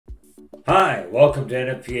Hi, welcome to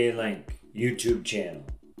NFPA LiNK YouTube channel.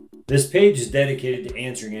 This page is dedicated to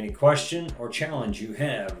answering any question or challenge you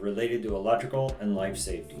have related to electrical and life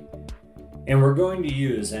safety. And we're going to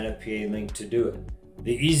use NFPA LiNK to do it,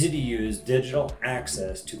 the easy-to-use digital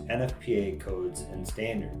access to NFPA codes and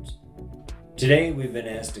standards. Today we've been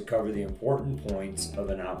asked to cover the important points of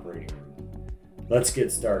an operating room. Let's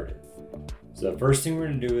get started. So the first thing we're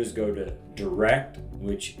going to do is go to Direct,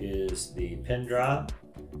 which is the pin drop.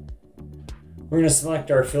 We're going to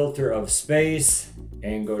select our filter of space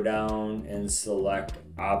and go down and select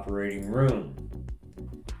operating room.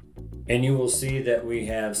 And you will see that we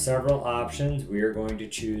have several options. We are going to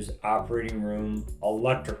choose operating room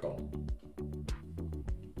electrical.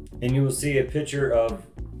 And you will see a picture of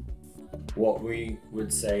what we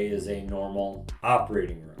would say is a normal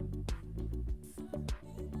operating room.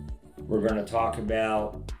 We're going to talk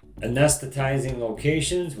about anesthetizing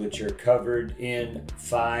locations, which are covered in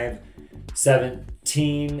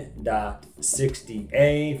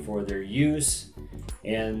 517.60A for their use,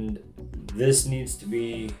 and this needs to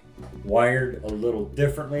be wired a little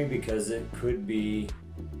differently because it could be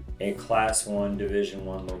a class 1 division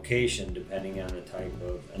 1 location depending on the type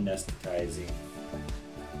of anesthetizing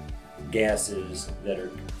gases that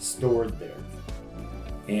are stored there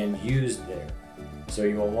and used there. So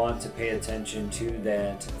you will want to pay attention to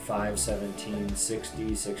that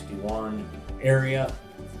 517.60.61 area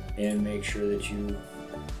and make sure that you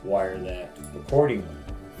wire that accordingly.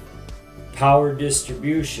 Power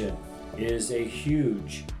distribution is a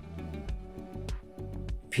huge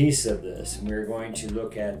piece of this. We're going to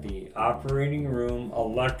look at the operating room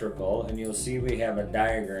electrical, and you'll see we have a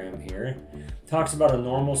diagram here. It talks about a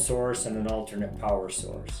normal source and an alternate power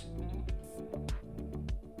source.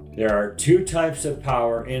 There are two types of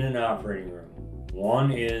power in an operating room.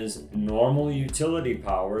 One is normal utility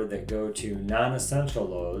power that go to non-essential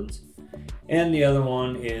loads, and the other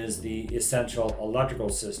one is the essential electrical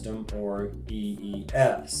system, or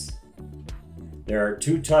EES. There are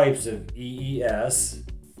two types of EES,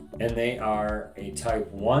 and they are a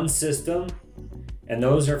type 1 system, and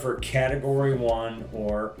those are for category 1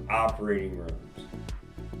 or operating rooms.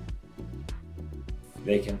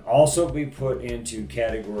 They can also be put into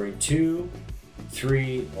category 2,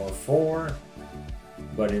 3, or 4,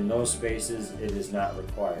 but in those spaces it is not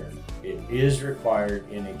required. It is required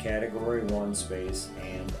in a category 1 space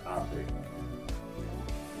and operating room.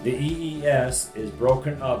 The EES is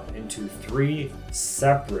broken up into 3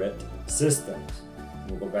 separate systems.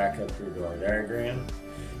 We'll go back up here to our diagram,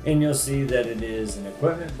 and you'll see that it is an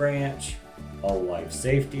equipment branch, a life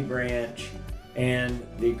safety branch, and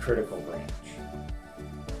the critical branch.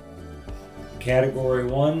 Category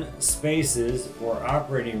 1 spaces or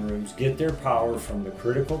operating rooms get their power from the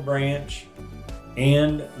critical branch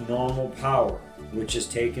and normal power, which is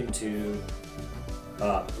taken to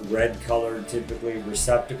red colored, typically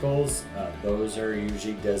receptacles. Those are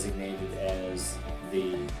usually designated as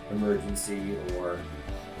the emergency or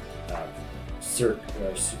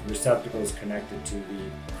receptacles connected to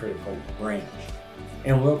the critical branch.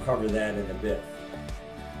 And we'll cover that in a bit.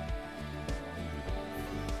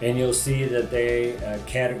 And you'll see that they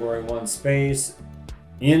category 1 space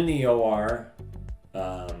in the OR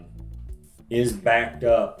is backed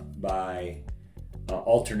up by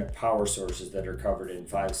alternate power sources that are covered in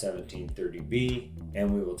 517.30B,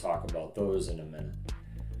 and we will talk about those in a minute.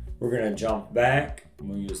 We're going to jump back, and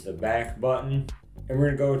we'll use the back button, and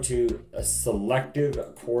we're going to go to a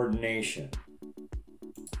selective coordination.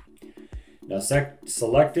 Now,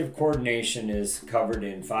 selective coordination is covered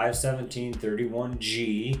in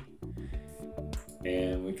 517.31G,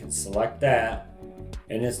 and we can select that.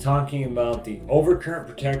 And it's talking about the overcurrent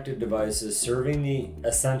protected devices serving the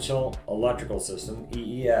essential electrical system,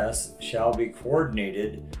 EES, shall be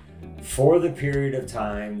coordinated for the period of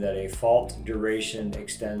time that a fault duration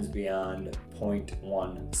extends beyond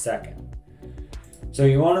 0.1 second. So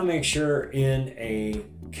you want to make sure in a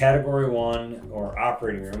category 1 or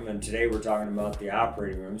operating room, and today we're talking about the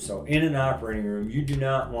operating room. So in an operating room, you do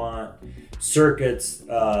not want circuits,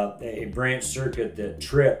 a branch circuit that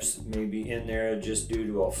trips maybe in there just due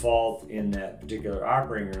to a fault in that particular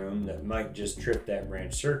operating room that might just trip that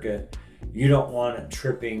branch circuit. You don't want it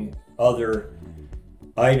tripping other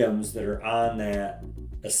items that are on that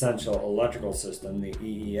essential electrical system, the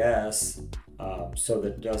EES, so that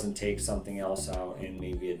it doesn't take something else out in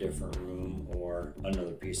maybe a different room or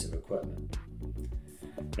another piece of equipment.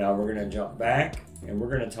 Now we're going to jump back, and we're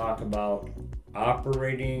going to talk about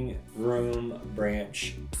operating room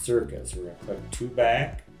branch circuits. We're going to click 2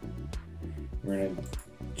 back. We're going to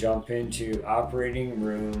jump into operating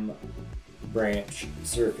room branch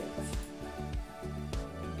circuits.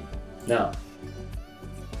 Now,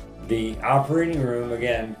 the operating room,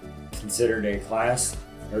 again, considered a class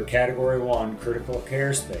or category 1 critical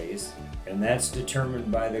care space, and that's determined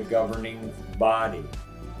by the governing body.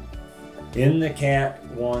 In the Cat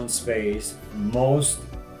 1 space, most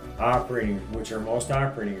operating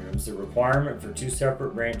rooms, the requirement for 2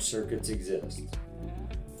 separate branch circuits exists.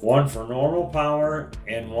 One for normal power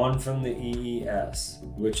and one from the EES,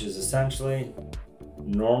 which is essentially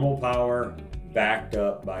normal power backed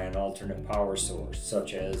up by an alternate power source,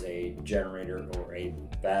 such as a generator or a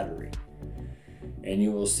battery. And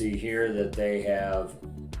you will see here that they have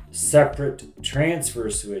separate transfer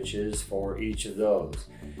switches for each of those.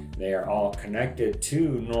 They are all connected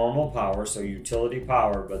to normal power, so utility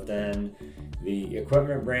power, but then the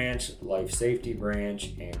equipment branch, life safety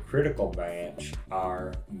branch, and critical branch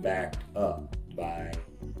are backed up by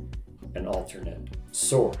an alternate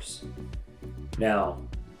source. Now,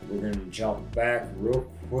 we're going to jump back real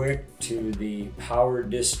quick to the power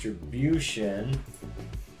distribution.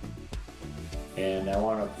 And I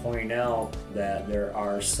want to point out that there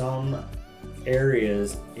are some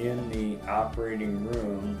areas in the operating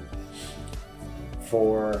room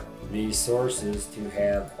for these sources to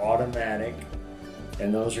have automatic,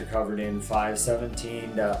 and those are covered in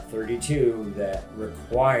 517.32 that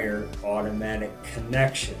require automatic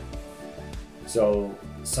connection. So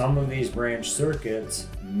some of these branch circuits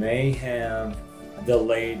may have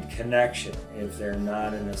delayed connection if they're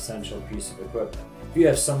not an essential piece of equipment. If you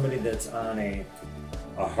have somebody that's on a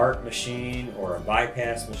heart machine or a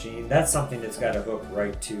bypass machine, that's something that's got to hook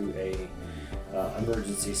right to a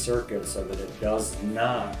emergency circuit so that it does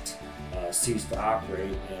not cease to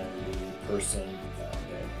operate, and the person that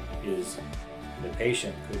is the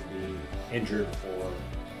patient could be injured or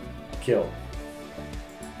killed.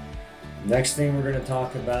 Next thing we're going to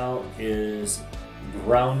talk about is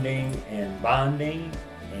grounding and bonding,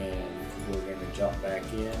 and we're going to jump back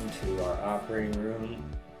into our operating room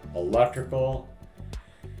electrical.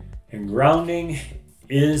 And grounding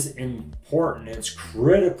is important. It's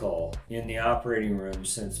critical in the operating room,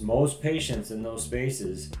 since most patients in those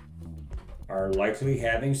spaces are likely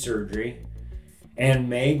having surgery and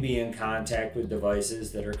may be in contact with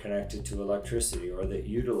devices that are connected to electricity or that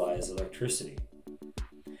utilize electricity.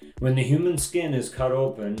 When the human skin is cut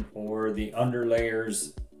open or the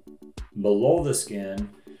underlayers below the skin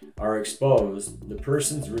are exposed, the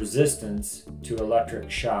person's resistance to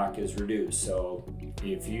electric shock is reduced. So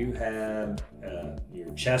if you have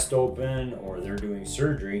your chest open or they're doing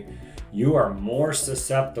surgery, you are more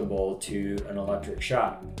susceptible to an electric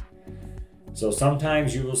shock. So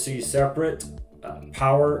sometimes you will see separate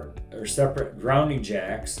power or separate grounding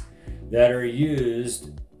jacks that are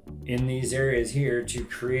used in these areas here to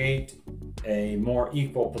create a more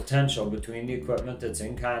equal potential between the equipment that's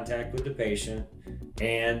in contact with the patient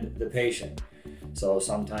and the patient. So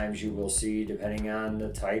sometimes you will see, depending on the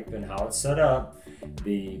type and how it's set up,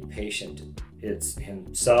 the patient, it's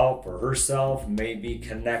himself or herself, may be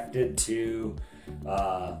connected to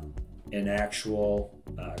an actual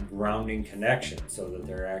grounding connection so that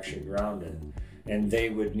they're actually grounded. And they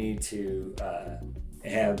would need to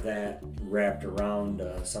have that wrapped around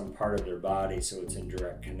some part of their body so it's in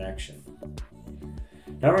direct connection.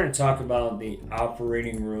 Now we're going to talk about the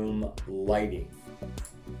operating room lighting.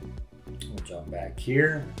 We'll jump back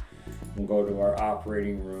here. We'll go to our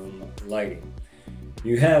operating room lighting.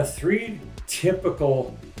 You have 3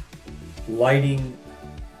 typical lighting.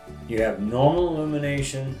 You have normal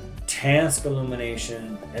illumination, task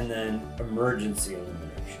illumination, and then emergency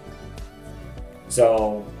illumination.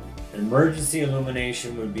 So emergency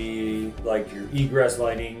illumination would be like your egress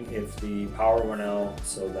lighting if the power went out,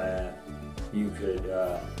 so that you could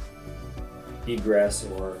egress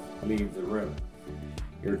or leave the room.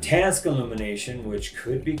 Your task illumination, which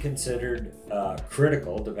could be considered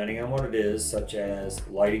critical depending on what it is, such as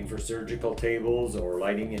lighting for surgical tables or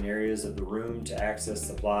lighting in areas of the room to access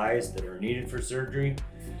supplies that are needed for surgery,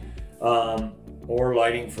 or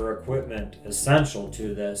lighting for equipment essential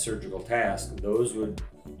to the surgical task. Those would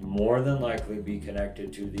more than likely be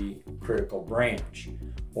connected to the critical branch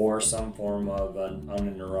or some form of an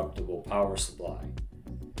uninterruptible power supply.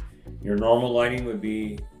 Your normal lighting would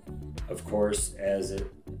be, of course, as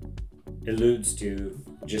it alludes to,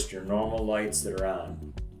 just your normal lights that are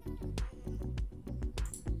on.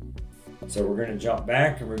 So we're going to jump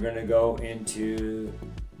back and we're going to go into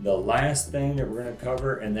the last thing that we're going to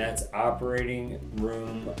cover, and that's operating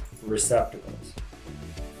room receptacles.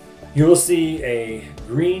 You will see a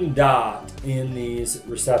green dot in these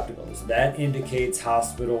receptacles. That indicates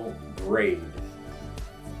hospital grade.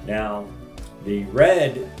 Now, the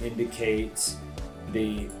red indicates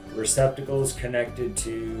the receptacles connected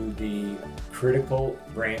to the critical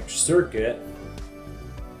branch circuit,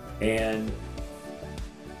 and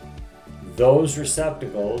those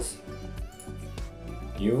receptacles,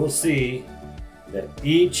 you will see that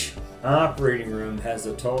each operating room has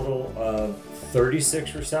a total of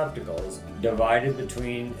 36 receptacles divided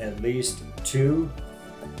between at least 2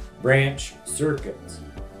 branch circuits.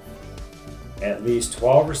 At least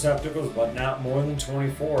 12 receptacles, but not more than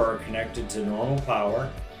 24, are connected to normal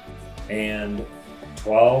power, and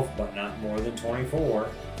 12, but not more than 24,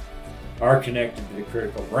 are connected to the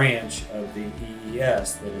critical branch of the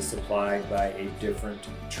EES that is supplied by a different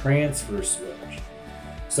transfer switch.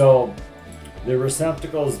 So the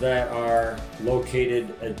receptacles that are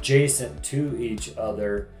located adjacent to each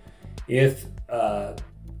other, if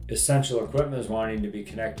essential equipment is wanting to be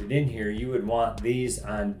connected in here, you would want these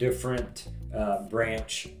on different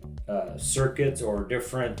branch circuits or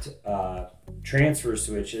different transfer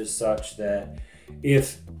switches, such that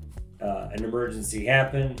if an emergency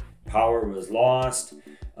happened, power was lost,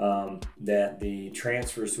 that the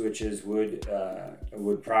transfer switches would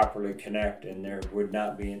properly connect and there would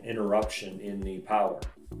not be an interruption in the power.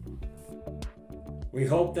 We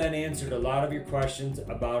hope that answered a lot of your questions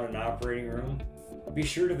about an operating room. Be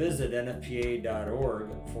sure to visit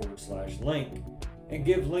nfpa.org/link and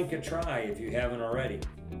give LiNK a try if you haven't already.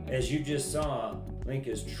 As you just saw, LiNK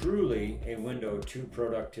is truly a window to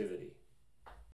productivity.